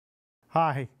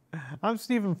Hi, I'm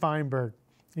Stephen Feinberg,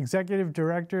 Executive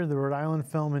Director of the Rhode Island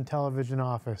Film and Television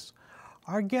Office.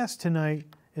 Our guest tonight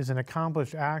is an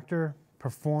accomplished actor,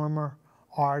 performer,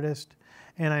 artist,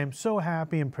 and I am so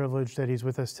happy and privileged that he's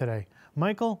with us today.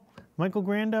 Michael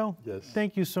Grando, yes.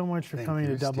 Thank you so much for coming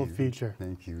to Double Steve. Feature.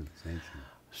 Thank you, thank you.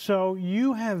 So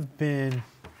you have been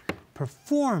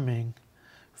performing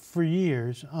for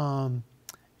years,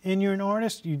 and you're an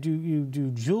artist. You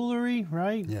do jewelry,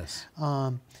 right? Yes.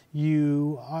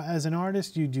 As an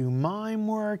artist, you do mime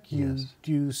work. You Yes.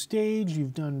 do stage.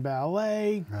 You've done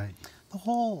ballet. Right.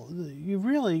 You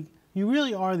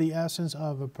really are the essence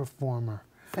of a performer.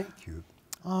 Thank you.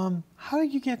 How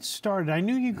did you get started? I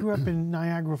knew you grew up in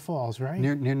Niagara Falls, right?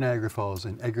 Near Niagara Falls,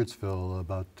 in Edgartsville,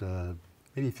 about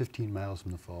maybe 15 miles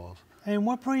from the falls. And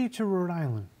what brought you to Rhode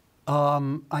Island?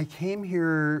 I came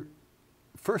here,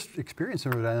 first experience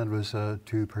in Rhode Island was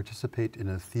to participate in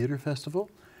a theater festival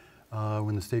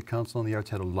when the State Council on the Arts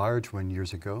had a large one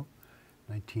years ago,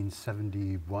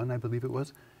 1971, I believe it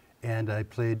was. And I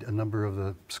played a number of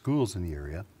the schools in the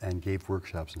area and gave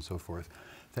workshops and so forth.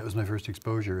 That was my first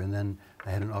exposure. And then I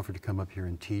had an offer to come up here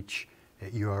and teach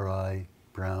at URI,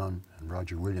 Brown, and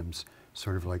Roger Williams,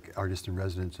 sort of like artist in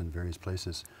residence in various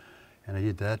places. And I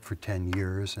did that for 10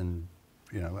 years. And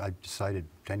you know, I decided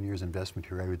 10 years investment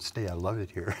here, I would stay. I love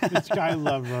it here. I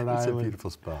love Rhode Island. It's a beautiful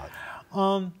spot.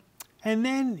 And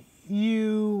then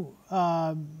you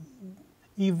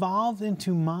evolved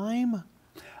into mime?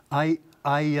 I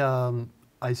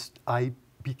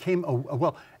became,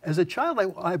 well, as a child,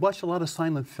 I watched a lot of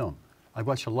silent film. And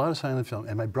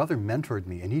my brother mentored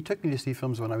me, and he took me to see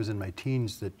films when I was in my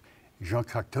teens that Jean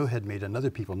Cocteau had made, and other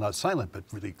people, not silent, but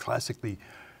really classically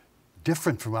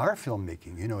different from our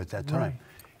filmmaking, you know, at that time. Right.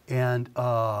 And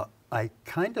I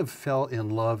kind of fell in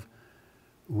love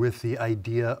with the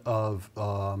idea of,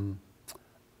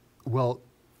 well,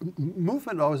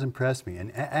 movement always impressed me,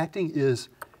 and acting is,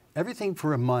 everything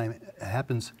for a mime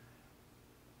happens,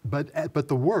 but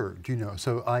the word, you know.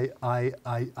 So I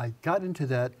got into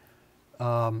that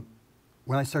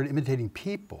when I started imitating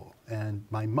people, and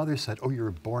my mother said, "Oh, you're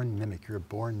a born mimic. You're a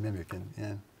born mimic,"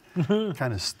 and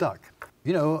kind of stuck.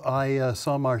 You know, I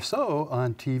saw Marceau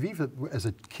on TV as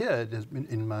a kid,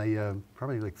 in my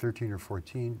probably like 13 or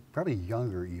 14, probably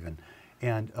younger even,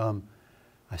 and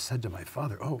I said to my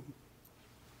father, "Oh,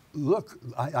 look,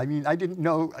 I mean, I didn't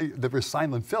know there were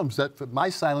silent films. My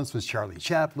silence was Charlie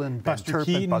Chaplin, Ben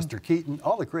Turpin, Buster Keaton,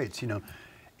 all the greats, you know."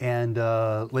 And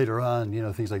later on, you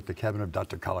know, things like The Cabin of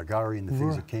Dr. Caligari and the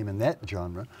things that came in that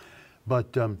genre.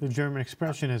 But the German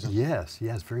Expressionism. Yes,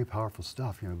 very powerful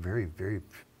stuff, you know, very, very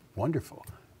wonderful.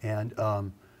 And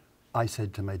I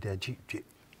said to my dad, gee,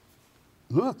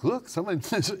 look, someone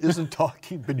isn't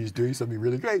talking, but he's doing something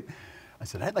really great. I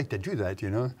said, I'd like to do that,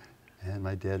 you know. And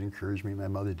my dad encouraged me, my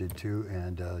mother did too.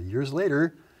 And years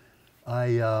later,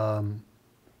 I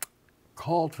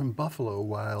called from Buffalo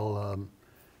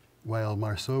while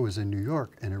Marceau was in New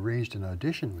York and arranged an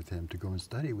audition with him to go and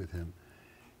study with him.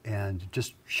 And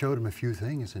just showed him a few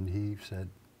things, and he said,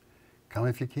 "Come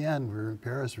if you can, we're in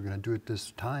Paris, we're going to do it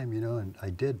this time," you know. And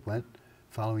I did, went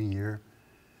following year,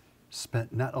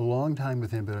 spent not a long time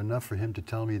with him, but enough for him to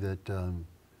tell me that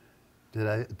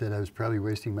that I was probably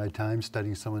wasting my time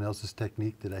studying someone else's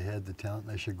technique, that I had the talent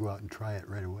and I should go out and try it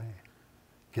right away.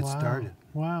 Get started.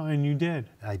 Wow, and you did.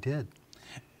 I did.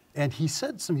 And he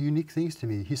said some unique things to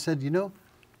me. He said, "You know,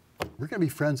 we're going to be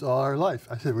friends all our life."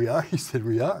 I said, "We are?" He said,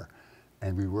 "We are."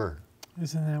 And we were.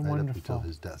 Isn't that wonderful? Up until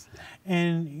his death. Yeah.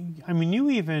 And I mean, you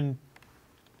even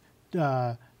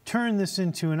turned this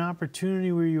into an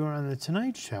opportunity where you were on The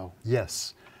Tonight Show.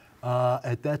 Yes.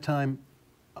 At that time,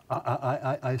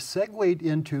 I segued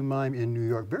into mime in New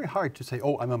York. Very hard to say,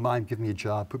 "Oh, I'm a mime, give me a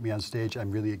job, put me on stage, I'm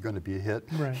really going to be a hit."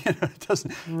 Right. You know, it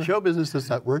doesn't. Right. Show business does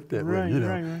not work that way. You know.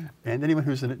 Right. And anyone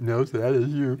who's in it knows that is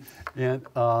you. And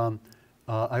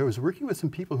I was working with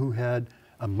some people who had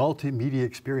a multimedia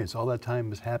experience. All that time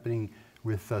was happening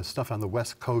with stuff on the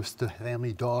West Coast, the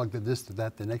Family Dog, the this, the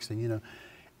that, the next thing, you know.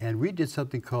 And we did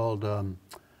something called, what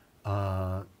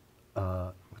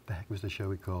the heck was the show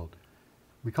we called?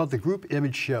 We called it the Group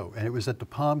Image Show, and it was at the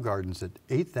Palm Gardens at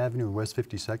 8th Avenue and West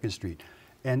 52nd Street.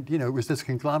 And, you know, it was this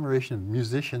conglomeration of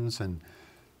musicians and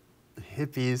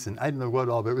hippies and I don't know what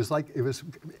all, but it was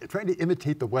trying to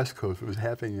imitate the West Coast, what was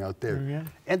happening out there. Yeah.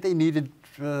 And they needed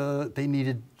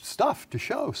stuff to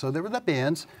show. So there were the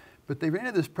bands, but they ran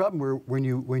into this problem where when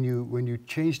you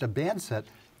changed a band set,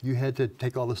 You had to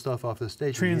take all the stuff off the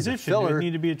stage. Transition. There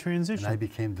needed to be a transition. And I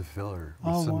became the filler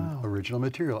with Oh, some wow. original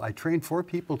material. I trained 4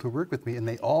 people to work with me, and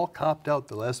they all copped out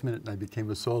the last minute, and I became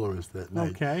a soloist that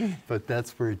night. Okay. But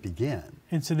that's where it began.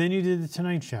 And so then you did The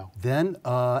Tonight Show. Then,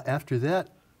 after that,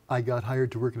 I got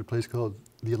hired to work at a place called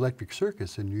the Electric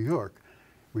Circus in New York,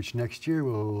 which next year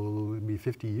will be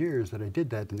 50 years that I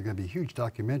did that, and there's going to be a huge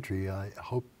documentary, I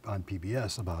hope, on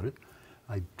PBS about it.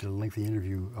 I did a lengthy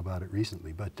interview about it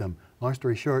recently. But long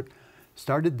story short,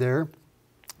 started there,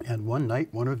 and one night,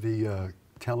 one of the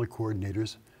talent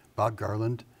coordinators, Bob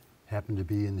Garland, happened to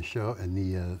be in the show, in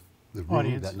the room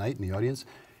Audience. that night, in the audience,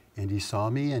 and he saw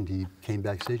me, and he came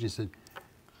backstage and said,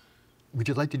 "Would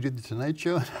you like to do the Tonight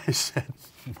Show?" And I said,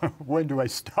 "When do I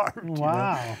start?"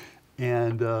 Wow. You know?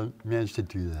 And managed to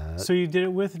do that. So you did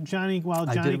it with Johnny while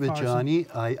Johnny I did it with Carson. Johnny.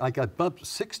 I got bumped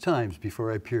 6 times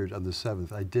before I appeared on the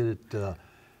 7th. I did it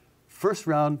first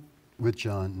round with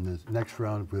John, and the next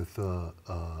round with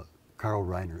Carl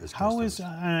Reiner as How guest is,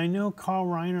 host. and I know Carl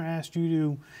Reiner asked you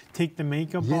to take the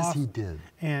makeup off. Yes, he did.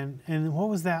 And what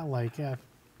was that like?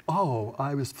 Oh,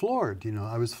 I was floored, you know,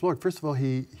 I was floored. First of all,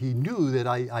 he knew that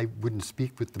I wouldn't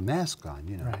speak with the mask on,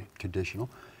 you know, Right. traditional.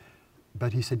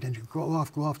 But he said, go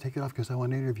off, take it off, because I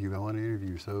want to interview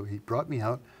you. So he brought me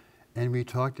out, and we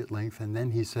talked at length, and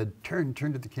then he said, turn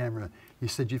to the camera. He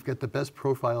said, "You've got the best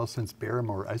profile since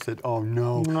Barrymore." I said, "Oh,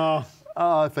 no." No.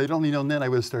 If I'd only known then, I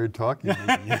would have started talking.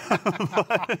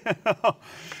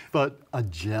 But a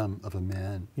gem of a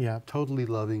man. Yeah. Totally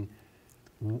loving.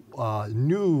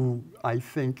 Knew, I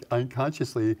think,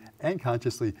 unconsciously and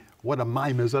consciously, what a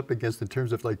mime is up against in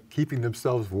terms of like keeping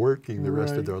themselves working the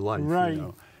rest of their life. Right. You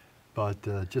know?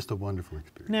 But just a wonderful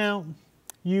experience. Now,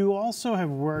 you also have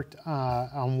worked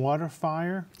on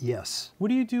Waterfire. Yes. What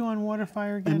do you do on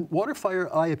Waterfire again? In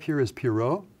Waterfire, I appear as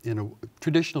Pierrot in a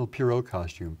traditional Pierrot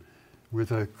costume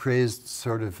with a crazed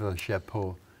sort of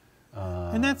chapeau.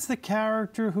 And that's the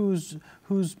character who's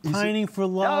pining for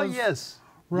love. Oh, yes.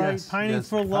 Right, yes, pining yes.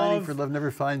 for Pining love. for love never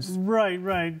finds Right.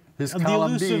 his The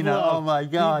elusive Columbina. love. Oh, my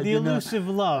God. The you know. elusive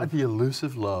love. The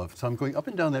elusive love. So I'm going up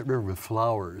and down that river with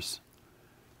flowers.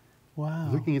 Wow.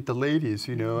 Looking at the ladies,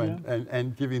 you know, Yeah.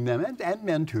 and giving them, and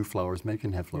men too, flowers. Men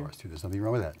can have flowers too. There's nothing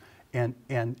wrong with that.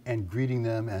 And greeting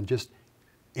them and just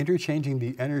interchanging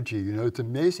the energy. You know, it's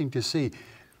amazing to see.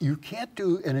 You can't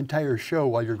do an entire show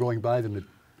while you're going by them at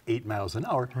 8 miles an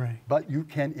hour, Right. but you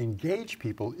can engage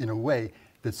people in a way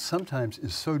that sometimes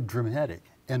is so dramatic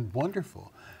and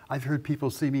wonderful. I've heard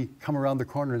people see me come around the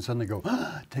corner and suddenly go,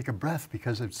 take a breath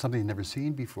because it's something they've never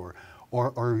seen before,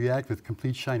 or react with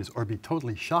complete shyness, or be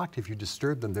totally shocked if you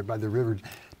disturb them. They're by the river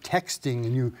texting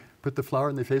and you put the flower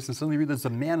in their face and suddenly there's a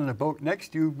man in a boat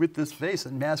next to you with this face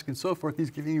and mask and so forth. He's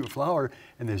giving you a flower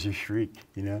and there's a shriek,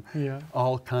 you know? Yeah.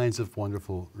 All kinds of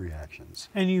wonderful reactions.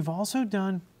 And you've also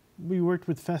we worked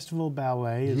with Festival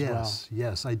Ballet as well.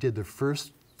 Yes, I did the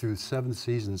first through 7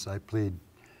 seasons. I played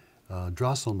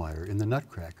Drosselmeyer in The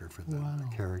Nutcracker for the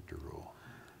character role.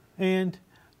 And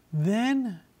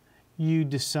then you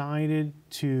decided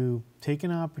to take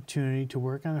an opportunity to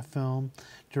work on a film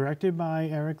directed by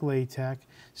Eric Latek,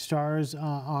 stars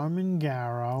Armin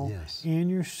Garrow Yes. and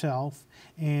yourself,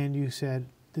 and you said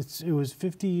it was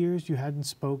 50 years you hadn't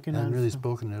spoken I on haven't really film.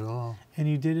 spoken at all. And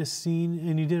you did a scene,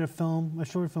 and you did a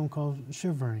short film called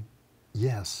Shivering.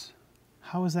 Yes.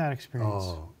 How was that experience?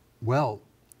 Oh, well,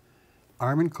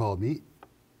 Armin called me.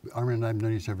 Armin and I have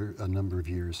known each other a number of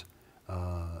years.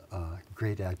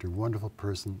 Great actor, wonderful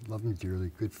person, love him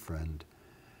dearly, good friend.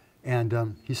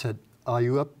 And he said, are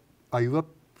you up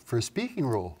for a speaking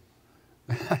role?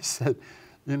 I said,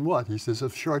 in what? He says, a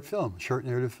short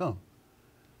narrative film.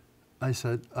 I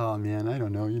said, oh man, I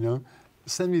don't know, you know,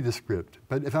 send me the script.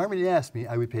 But if Armin asked me,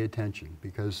 I would pay attention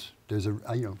because there's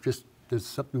there's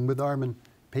something with Armin.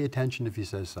 Pay attention if he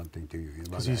says something to you.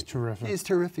 Because he's terrific. He's a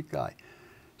terrific guy.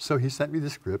 So he sent me the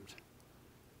script,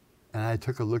 and I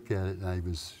took a look at it, and I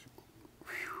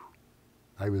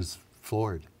was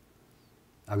floored.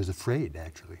 I was afraid,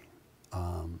 actually.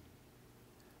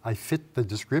 I fit the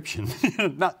description,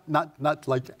 not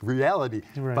like reality,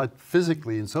 Right. but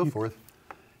physically and so forth.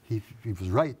 He was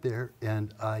right there,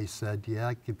 and I said, yeah,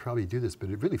 I could probably do this, but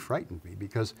it really frightened me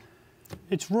because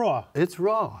It's raw. it's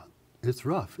raw, it's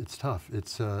rough, it's tough.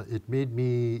 It made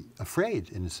me afraid,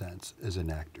 in a sense, as an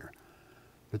actor.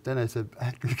 But then I said,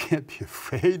 actor, you can't be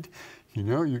afraid. You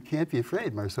know, you can't be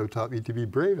afraid. Marceau taught me to be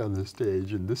brave on the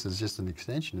stage, and this is just an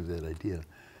extension of that idea.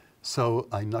 So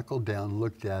I knuckled down,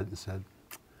 looked at it, and said,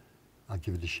 I'll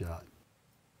give it a shot.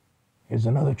 Here's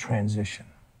another transition.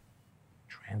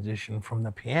 Transition from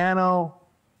the piano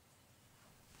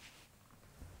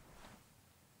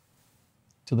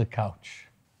to the couch.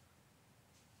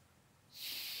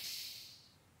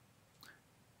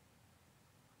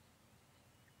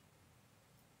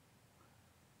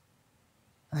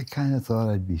 I kind of thought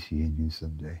I'd be seeing you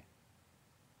someday.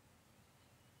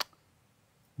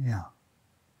 Yeah.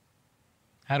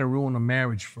 How to ruin a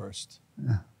marriage first.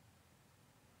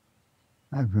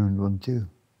 I've ruined one too.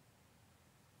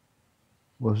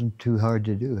 Wasn't too hard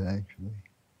to do, actually.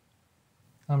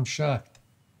 I'm shocked.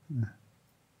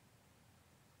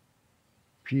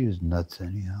 She was nuts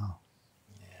anyhow.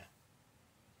 Yeah.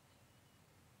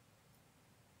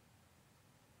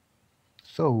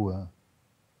 So,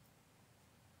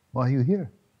 why are you here?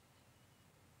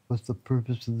 What's the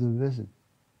purpose of the visit?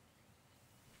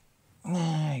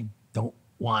 I don't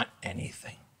want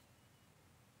anything.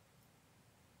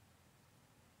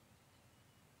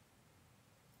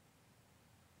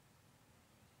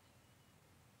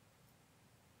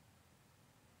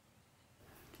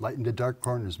 Lighten the dark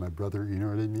corners, my brother, you know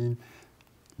what I mean?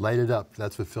 Light it up,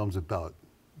 that's what film's about.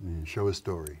 Show a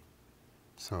story.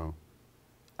 So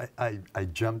I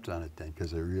jumped on it then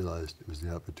because I realized it was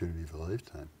the opportunity of a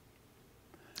lifetime.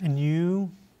 And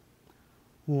you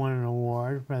won an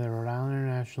award by the Rhode Island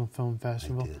International Film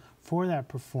Festival for that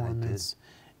performance.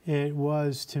 It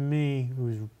was, to me, it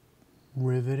was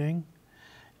riveting,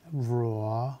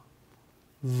 raw,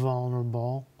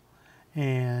 vulnerable,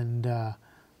 and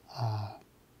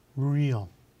real.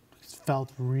 It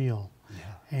felt real.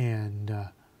 Yeah. And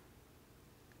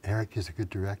Eric is a good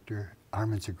director.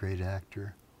 Armin's a great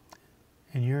actor.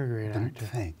 And you're a great actor.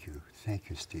 Thank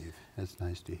you, Steve. That's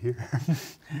nice to hear.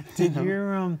 Did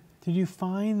you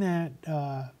find that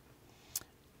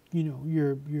you know,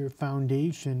 your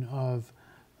foundation of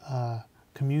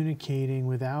communicating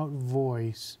without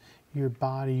voice, your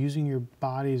body, using your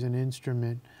body as an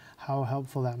instrument, how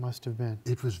helpful that must have been?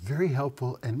 It was very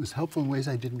helpful, and it was helpful in ways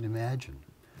I didn't imagine.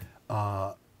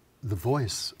 The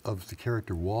voice of the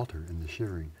character Walter in The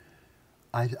Shivering,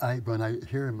 when I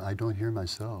hear him, I don't hear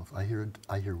myself. I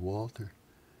hear Walter,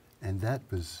 and that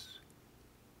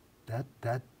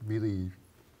really,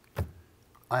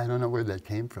 I don't know where that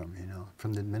came from. You know,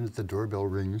 from the minute the doorbell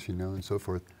rings, you know, and so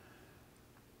forth.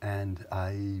 And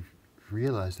I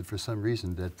realized that for some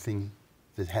reason that thing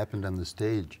that happened on the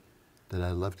stage, that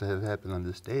I love to have happen on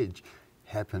the stage,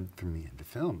 happened for me in the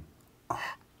film.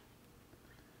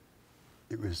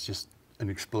 It was just an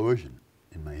explosion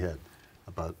in my head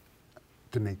about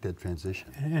to make that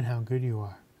transition. And how good you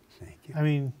are. Thank you. I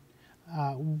mean,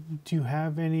 do you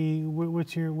have any? What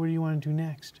do you want to do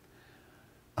next?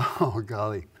 Oh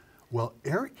golly, well,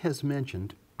 Eric has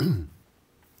mentioned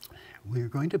we're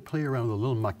going to play around with a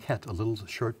little maquette, a little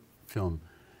short film,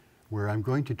 where I'm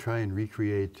going to try and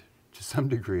recreate, to some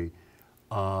degree,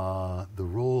 the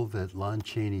role that Lon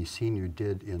Chaney Sr.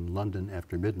 did in London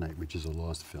After Midnight, which is a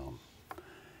lost film.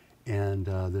 And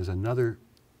there's another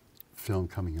film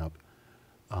coming up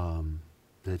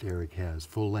that Eric has,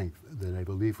 full length, that I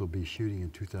believe will be shooting in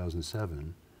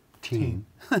 2007. Teen.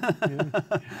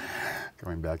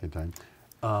 Going back in time.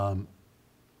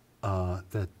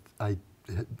 That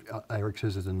Eric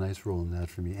says is a nice role in that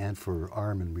for me, and for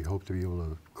Armin. We hope to be able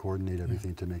to coordinate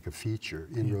everything to make a feature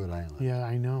in Rhode Island. Yeah,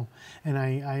 I know. And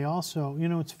I also, you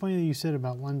know, it's funny that you said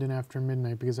about London After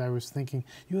Midnight, because I was thinking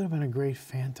you would have been a great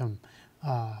Phantom,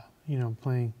 you know,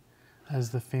 playing as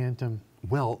the Phantom.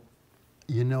 Well,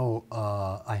 you know,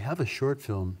 I have a short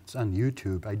film. It's on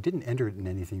YouTube. I didn't enter it in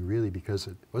anything really because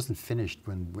it wasn't finished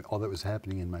when all that was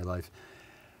happening in my life.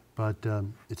 But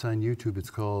it's on YouTube. It's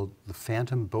called The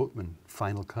Phantom Boatman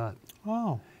Final Cut.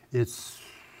 Oh. It's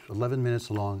 11 minutes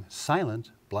long,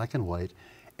 silent, black and white,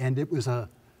 and it was the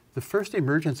first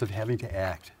emergence of having to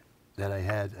act that I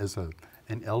had as an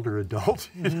elder adult,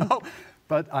 you know.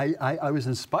 But I was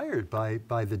inspired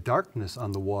by the darkness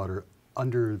on the water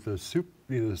under the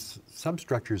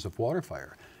substructures of water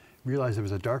fire. Realized there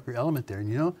was a darker element there, and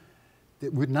you know,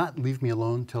 it would not leave me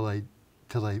alone till I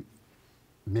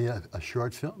made a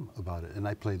short film about it, and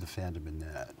I played the Phantom in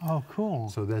that. Oh, cool.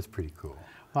 So that's pretty cool.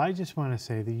 Well, I just want to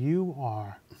say that you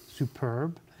are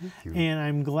superb. Thank you. And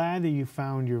I'm glad that you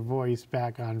found your voice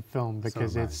back on film,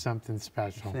 because it's something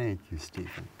special. Thank you,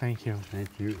 Stephen. Thank you.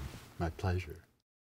 Thank you. My pleasure.